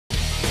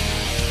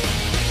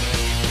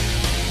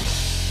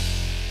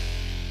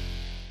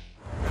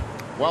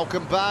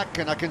Welcome back,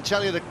 and I can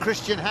tell you that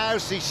Christian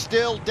House is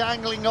still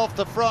dangling off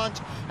the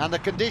front, and the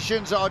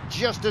conditions are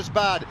just as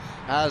bad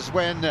as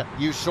when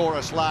you saw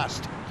us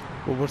last.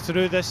 Well, we're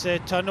through this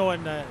tunnel,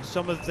 and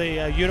some of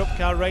the Europe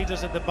car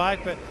riders at the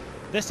back, but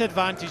this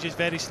advantage is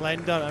very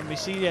slender, and we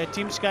see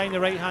Team Sky on the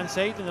right hand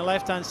side, and the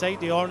left hand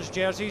side the orange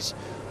jerseys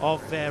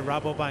of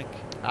Rabobank.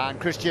 And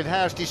Christian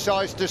House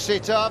decides to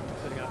sit up,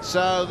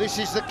 so this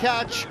is the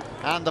catch,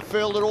 and the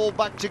field are all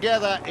back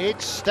together.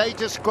 It's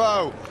status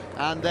quo,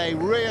 and they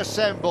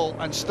reassemble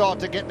and start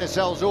to get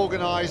themselves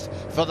organised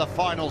for the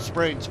final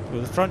sprint.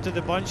 Well, the front of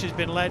the bunch has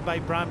been led by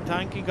Bram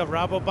Tankink of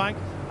Rabobank.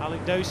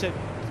 Alec Dowsett,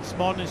 this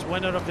morning's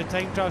winner of the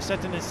time trial,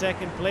 sitting in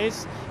second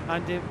place,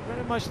 and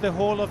very much the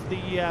whole of the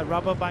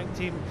Rabobank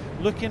team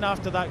looking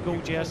after that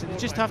gold jersey. They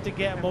just have to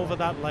get him over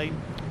that line.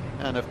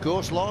 And of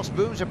course, Lars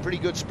Boom's a pretty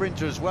good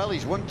sprinter as well.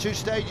 He's won 2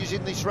 stages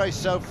in this race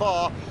so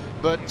far,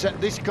 but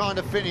this kind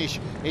of finish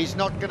is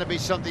not going to be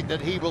something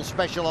that he will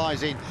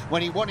specialise in.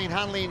 When he won in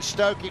Hanley and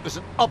Stoke, it was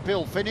an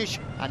uphill finish,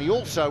 and he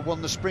also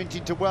won the sprint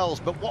into Wells.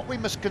 But what we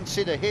must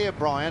consider here,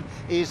 Brian,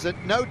 is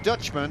that no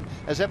Dutchman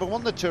has ever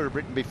won the Tour of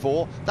Britain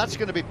before. That's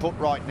going to be put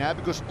right now,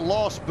 because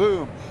Lars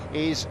Boom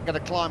is going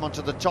to climb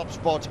onto the top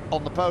spot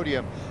on the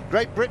podium.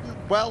 Great Britain,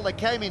 well, they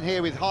came in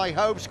here with high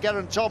hopes.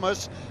 Geraint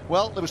Thomas,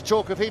 well, there was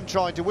talk of him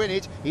trying to win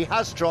it. He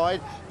has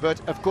tried, but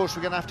of course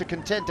we're going to have to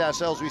content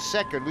ourselves with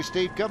second with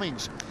Steve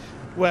Cummings.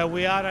 Well,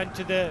 we are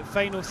into the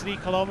final 3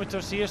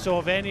 kilometres here, so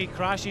if any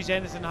crashes,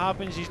 anything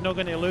happens, he's not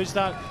going to lose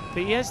that.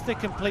 But he is the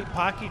complete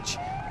package.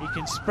 He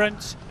can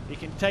sprint, he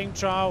can time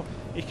trial,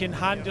 he can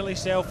handle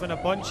himself in a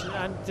bunch,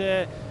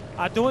 and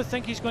I don't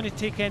think he's going to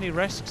take any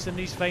risks in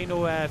these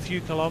final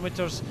few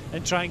kilometres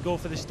and try and go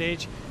for the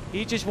stage.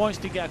 He just wants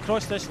to get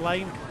across this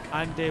line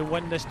and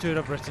win this Tour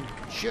of Britain.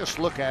 Just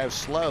look how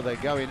slow they're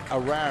going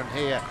around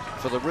here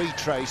for the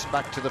retrace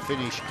back to the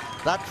finish.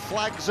 That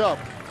flags up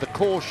the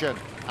caution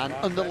and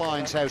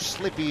underlines how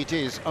slippy it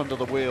is under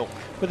the wheel.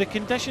 But the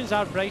conditions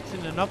are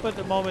brightening up at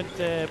the moment,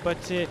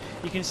 but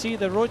you can see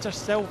the roads are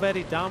still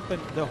very damp,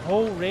 and the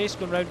whole race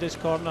going round this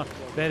corner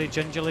very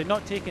gingerly,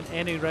 not taking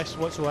any risks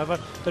whatsoever.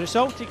 But it's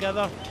all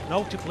together and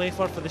all to play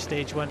for the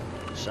stage win.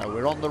 So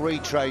we're on the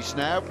retrace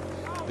now.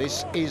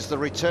 This is the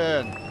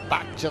return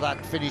back to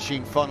that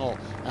finishing funnel,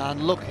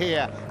 and look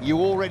here, you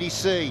already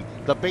see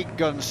the big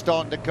guns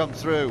starting to come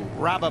through.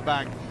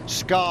 Rabobank,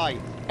 Sky,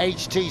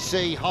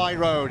 HTC,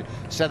 Highroad,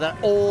 so they're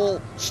all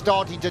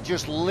starting to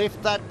just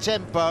lift that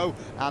tempo,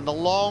 and the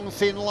long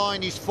thin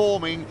line is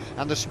forming,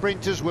 and the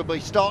sprinters will be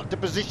starting to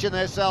position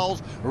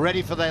themselves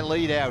ready for their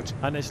lead out.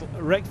 And it's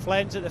Rick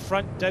Flens at the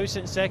front,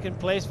 Dowsett in second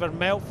place,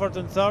 Vermelford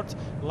in third,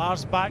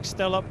 Lars Bak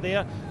still up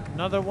there.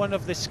 Another one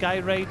of the Sky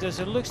Riders.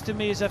 It looks to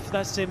me as if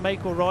that's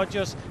Michael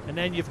Rogers, and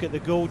then you've got the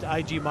gold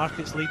IG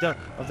Markets leader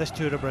of this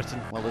Tour of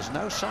Britain. Well, there's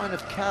no sign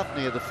of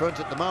Cavendish at the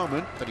front at the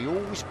moment, but he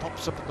always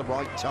pops up at the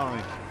right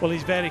time. Well,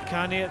 he's very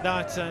canny at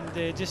that,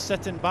 and just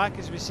sitting back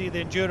as we see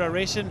the Endura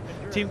Racing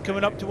team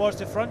coming up towards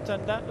the front,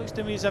 and that looks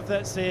to me as if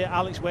that's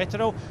Alex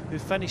Wetterall, who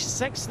finished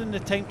 6th in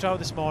the time trial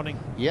this morning.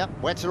 Yep,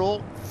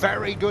 Wetterall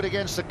very good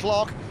against the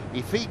clock.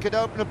 If he could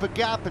open up a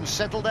gap and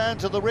settle down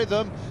to the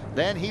rhythm,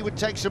 then he would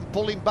take some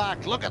pulling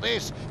back. Look at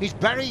this, he's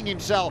burying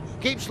himself,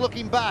 keeps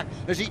looking back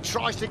as he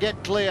tries to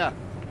get clear.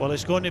 Well,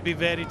 it's going to be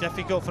very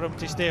difficult for him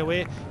to stay away.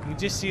 You can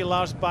just see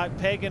Lars Bak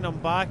pegging him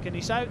back, and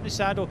he's out in the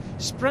saddle,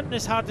 sprinting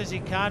as hard as he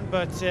can,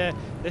 but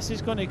this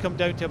is going to come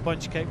down to a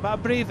bunch kick. But a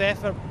brave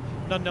effort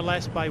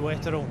nonetheless by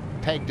Wetterall.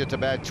 Pegged at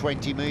about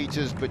 20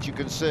 metres, but you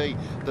can see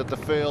that the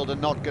field are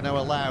not going to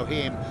allow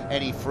him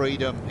any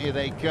freedom. Here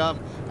they come,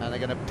 and they're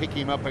going to pick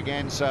him up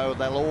again, so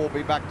they'll all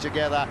be back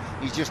together.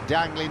 He's just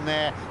dangling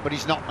there, but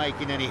he's not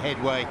making any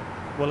headway.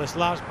 Well, it's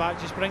Lars Bak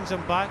just brings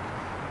him back.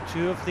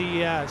 2 of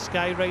the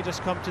Sky Riders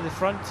come to the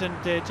front,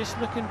 and just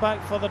looking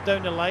back further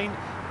down the line,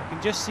 you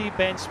can just see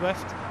Ben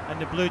Swift and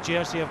the blue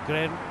jersey of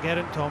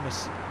Geraint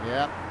Thomas.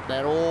 Yeah,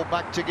 they're all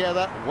back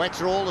together.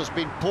 Wetterall has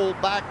been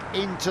pulled back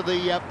into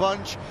the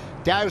bunch.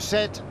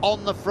 Dowsett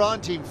on the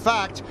front. In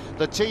fact,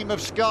 the team of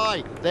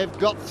Sky, they've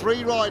got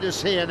 3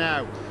 riders here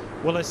now.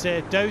 Well, it's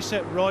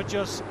Dowsett,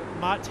 Rogers,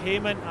 Matt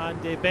Heyman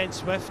and Ben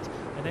Swift,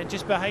 and then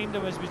just behind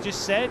them, as we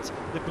just said,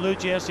 the blue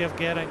jersey of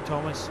Geraint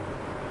Thomas.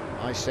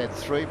 I said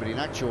 3, but in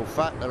actual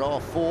fact there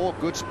are 4.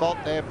 Good spot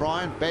there,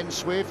 Brian. Ben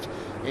Swift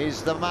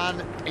is the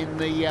man in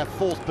the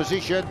 4th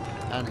position,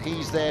 and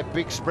he's their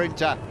big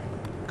sprinter.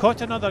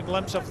 Caught another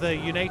glimpse of the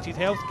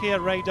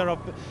UnitedHealthcare rider of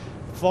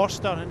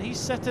Förster, and he's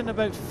sitting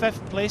about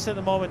 5th place at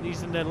the moment.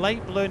 He's in the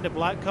light blue and the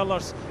black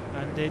colours,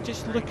 and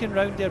just looking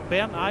round there,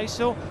 Bernd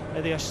Eisel,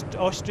 the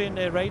Austrian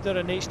rider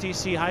in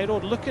HTC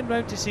Highroad, looking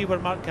round to see where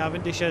Mark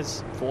Cavendish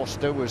is.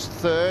 Förster was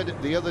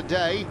 3rd the other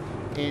day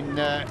in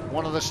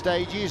one of the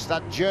stages.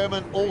 That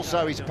German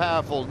also is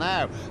powerful.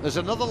 Now, there's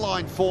another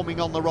line forming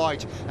on the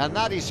right, and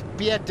that is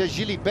Pieter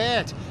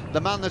Ghyllebert,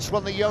 the man that's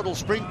won the Yodel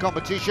sprint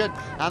competition,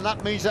 and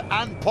that means that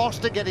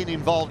Förster getting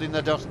involved in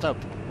the dust-up.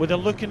 Well, they're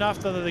looking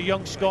after the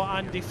young Scot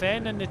Andy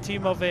Fenn in the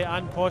team of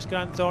Förster,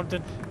 Grant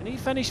Thornton, and he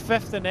finished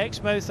 5th in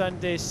Exmouth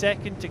and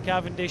second to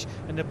Cavendish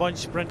in the bunch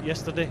sprint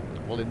yesterday.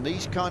 Well, in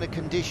these kind of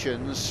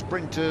conditions,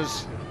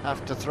 sprinters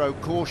have to throw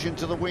caution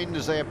to the wind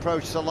as they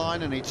approach the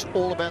line, and it's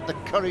all about the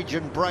courage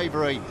and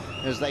bravery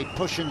as they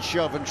push and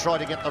shove and try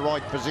to get the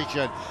right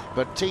position.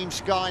 But Team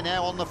Sky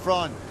now on the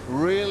front,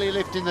 really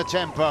lifting the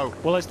tempo.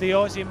 Well, it's the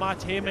Aussie Matt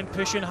Heyman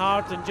pushing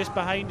hard, and just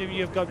behind him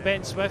you've got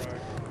Ben Swift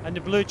and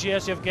the blue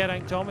jersey of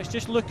Geraint Thomas.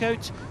 Just look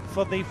out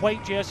for the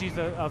white jerseys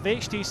of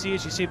HTC,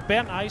 as you see,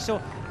 Bernd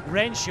Eisel,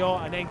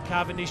 Renshaw, and then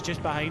Cavendish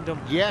just behind him.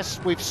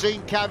 Yes, we've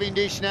seen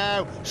Cavendish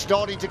now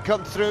starting to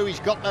come through. He's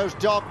got those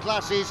dark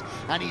glasses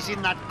and he's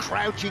in that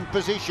crouching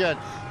position.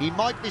 He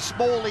might be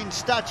small in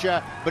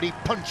stature, but he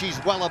punches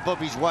well above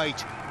his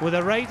weight. Well,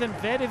 they're riding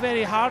very,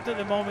 very hard at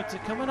the moment. They're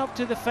coming up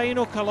to the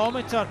final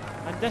kilometre,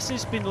 and this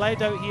has been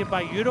led out here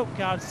by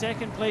Europcar.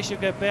 Second place,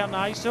 you've got Bernd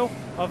Eisel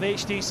of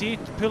HTC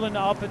pulling it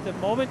up at the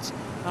moment,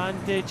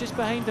 and just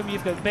behind them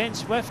you've got Ben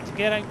Swift,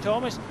 Geraint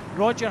Thomas,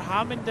 Roger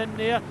Hammond in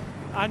there,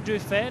 Andrew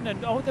Fenn,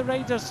 and all the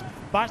riders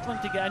battling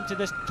to get into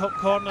this top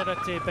corner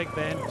at Big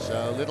Ben.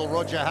 So little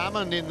Roger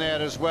Hammond in there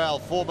as well,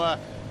 former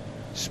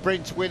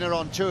sprint winner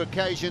on 2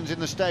 occasions in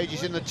the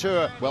stages in the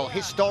Tour. Well,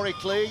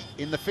 historically,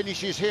 in the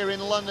finishes here in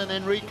London,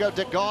 Enrico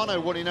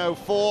Degano won in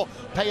 04,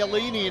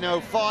 Paolini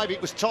in 05, it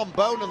was Tom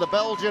Bonen, the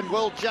Belgian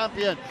world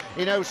champion,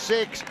 in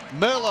 06,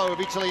 Merlot of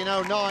Italy in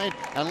 09,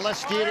 and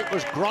last year it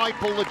was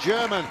Greipel, the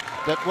German,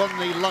 that won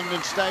the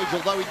London stage,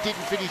 although he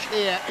didn't finish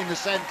here in the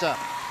centre.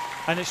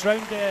 And it's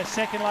round the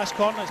second last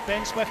corner. It's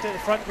Ben Swift at the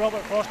front,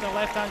 Robert Förster on the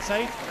left hand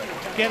side,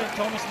 Geraint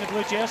Thomas in the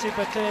blue jersey,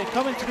 but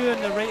coming through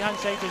on the right hand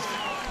side is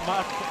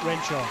Mark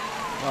Renshaw.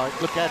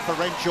 Right, look out for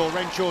Renshaw.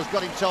 Renshaw's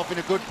got himself in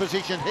a good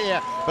position here,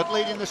 but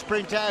leading the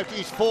sprint out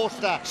is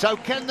Förster. So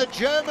can the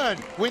German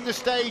win the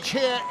stage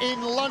here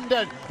in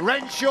London?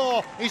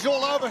 Renshaw is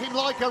all over him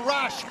like a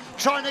rash,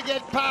 trying to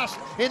get past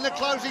in the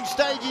closing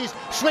stages.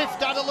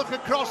 Swift had a look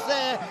across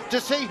there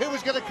to see who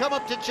was going to come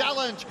up to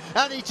challenge,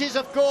 and it is,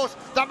 of course,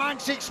 the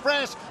Manx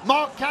Express,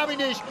 Mark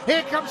Cavendish.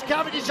 Here comes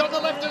Cavendish on the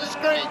left of the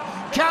screen.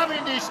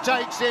 Cavendish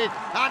takes it,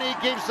 and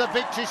he gives the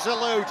victory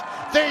salute.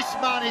 This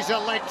man is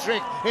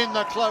electric in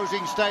the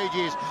closing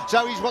stages.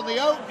 So he's won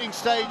the opening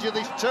stage of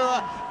this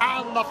tour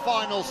and the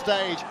final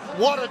stage.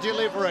 What a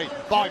delivery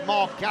by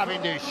Mark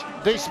Cavendish.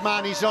 This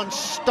man is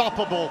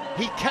unstoppable.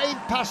 He came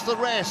past the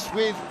rest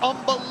with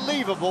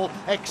unbelievable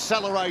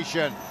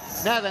acceleration.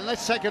 Now then,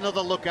 let's take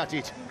another look at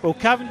it. Well,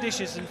 Cavendish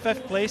is in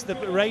 5th place, the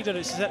rider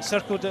is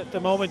circled at the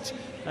moment,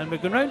 and we're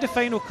going round the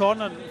final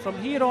corner. From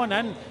here on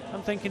in,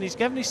 I'm thinking he's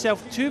given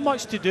himself too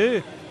much to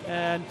do,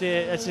 and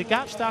as the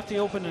gap starts to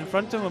open in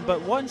front of him,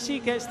 but once he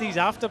gets these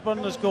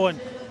afterburners going,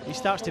 he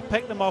starts to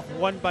pick them off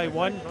one by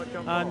one,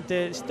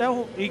 and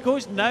still he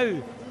goes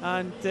now.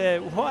 And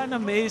what an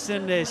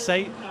amazing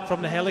sight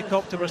from the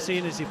helicopter we're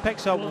seeing as he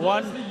picks up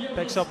one,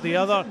 picks up the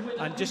other,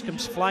 and just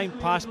comes flying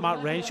past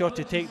Mark Renshaw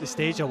to take the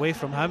stage away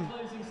from him.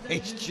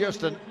 It's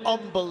just an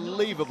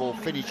unbelievable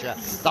finisher,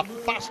 the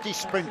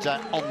fastest sprinter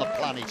on the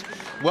planet.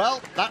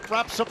 Well, that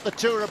wraps up the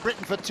Tour of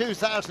Britain for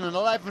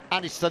 2011,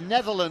 and it's the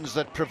Netherlands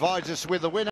that provides us with the winner.